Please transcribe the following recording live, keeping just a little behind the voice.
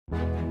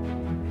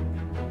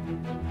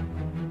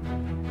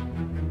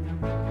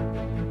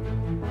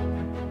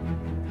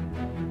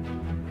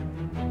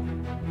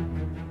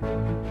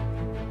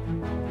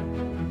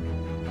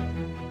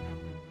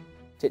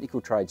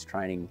Technical trades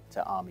training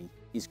to Army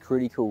is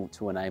critical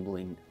to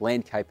enabling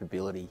land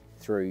capability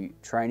through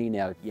training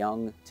our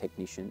young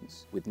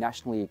technicians with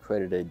nationally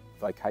accredited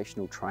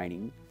vocational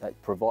training that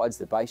provides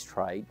the base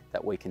trade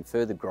that we can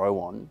further grow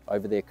on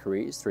over their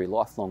careers through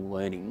lifelong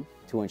learning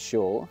to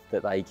ensure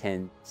that they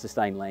can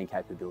sustain land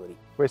capability.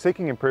 We're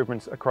seeking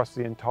improvements across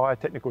the entire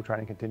technical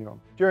training continuum.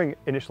 During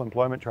initial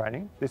employment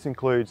training, this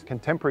includes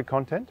contemporary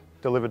content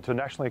delivered to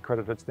nationally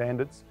accredited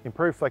standards,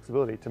 improved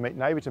flexibility to meet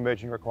Navy's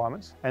emerging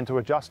requirements and to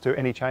adjust to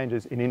any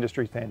changes in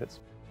industry standards.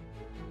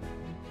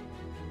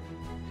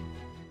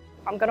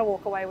 I'm going to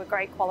walk away with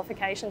great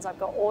qualifications. I've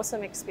got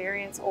awesome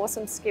experience,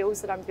 awesome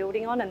skills that I'm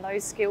building on, and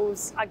those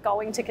skills are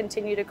going to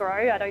continue to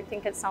grow. I don't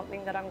think it's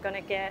something that I'm going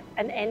to get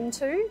an end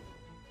to.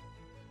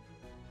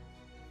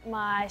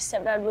 My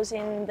stepdad was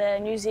in the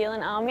New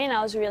Zealand Army and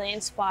I was really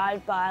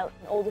inspired by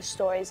all the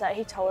stories that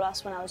he told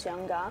us when I was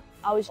younger.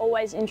 I was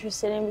always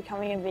interested in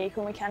becoming a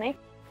vehicle mechanic.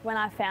 When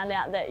I found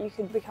out that you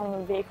could become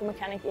a vehicle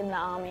mechanic in the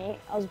Army,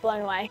 I was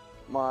blown away.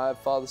 My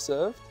father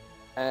served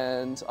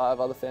and I have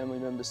other family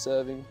members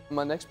serving.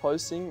 My next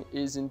posting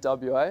is in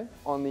WA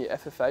on the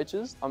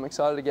FFHs. I'm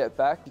excited to get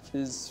back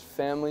because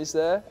family's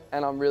there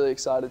and I'm really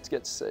excited to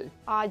get to see.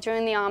 I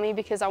joined the Army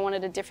because I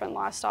wanted a different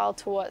lifestyle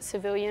to what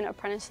civilian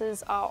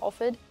apprentices are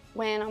offered.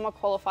 When I'm a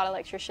qualified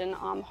electrician,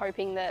 I'm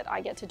hoping that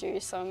I get to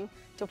do some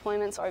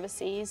deployments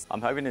overseas.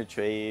 I'm hoping to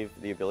achieve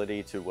the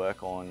ability to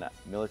work on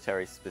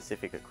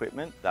military-specific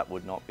equipment that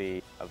would not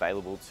be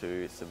available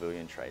to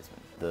civilian tradesmen.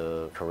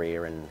 The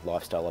career and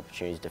lifestyle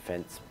opportunities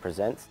Defence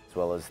presents, as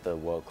well as the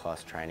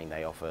world-class training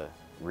they offer,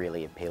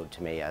 really appealed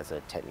to me as a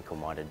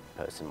technical-minded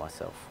person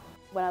myself.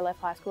 When I left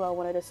high school, I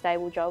wanted a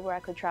stable job where I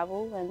could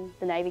travel, and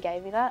the Navy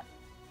gave me that.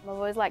 I've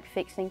always liked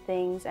fixing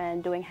things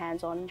and doing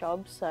hands-on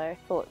jobs, so I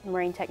thought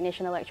marine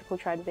technician electrical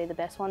trade would be the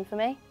best one for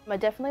me. I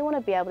definitely want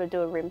to be able to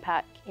do a rim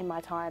pack in my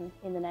time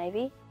in the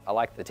Navy. I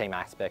like the team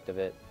aspect of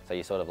it, so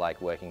you're sort of like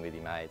working with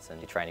your mates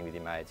and you're training with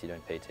your mates, you're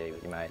doing PT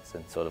with your mates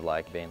and sort of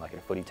like being like a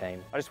footy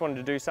team. I just wanted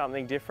to do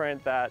something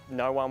different that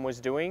no one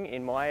was doing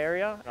in my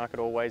area. I could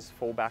always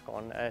fall back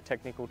on a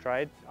technical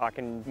trade. I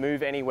can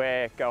move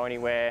anywhere, go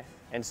anywhere,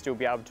 and still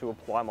be able to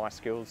apply my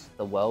skills.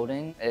 The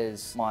welding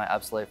is my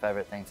absolute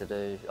favourite thing to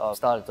do. I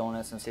started doing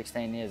it since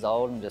 16 years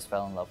old and just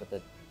fell in love with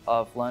it.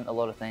 I've learnt a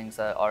lot of things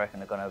that I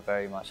reckon are going to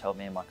very much help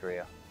me in my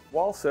career.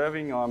 While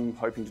serving, I'm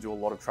hoping to do a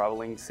lot of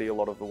travelling, see a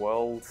lot of the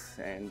world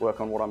and work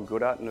on what I'm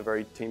good at in a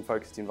very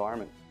team-focused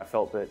environment. I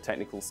felt that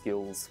technical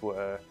skills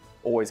were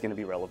always going to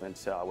be relevant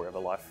wherever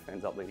life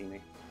ends up leading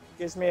me.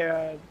 Gives me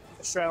a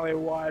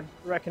Australia-wide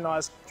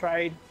recognised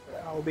trade.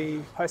 I'll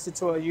be posted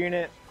to a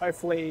unit,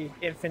 hopefully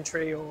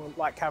infantry or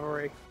light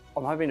cavalry.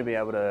 I'm hoping to be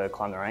able to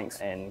climb the ranks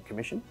and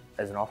commission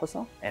as an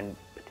officer and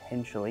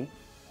potentially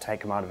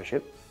take command of a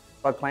ship.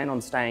 I plan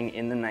on staying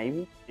in the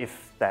Navy.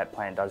 If that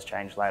plan does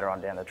change later on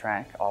down the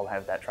track, I'll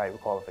have that trade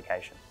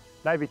qualification.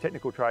 Navy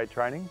technical trade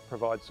training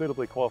provides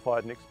suitably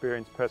qualified and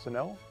experienced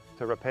personnel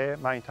to repair,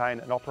 maintain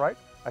and operate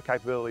our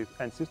capabilities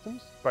and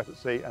systems, both at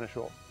sea and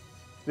ashore.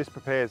 This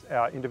prepares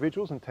our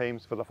individuals and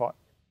teams for the fight.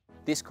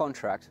 This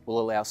contract will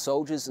allow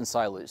soldiers and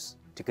sailors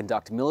to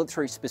conduct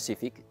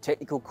military-specific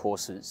technical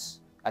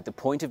courses at the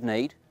point of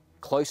need,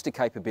 close to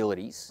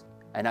capabilities,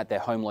 and at their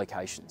home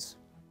locations.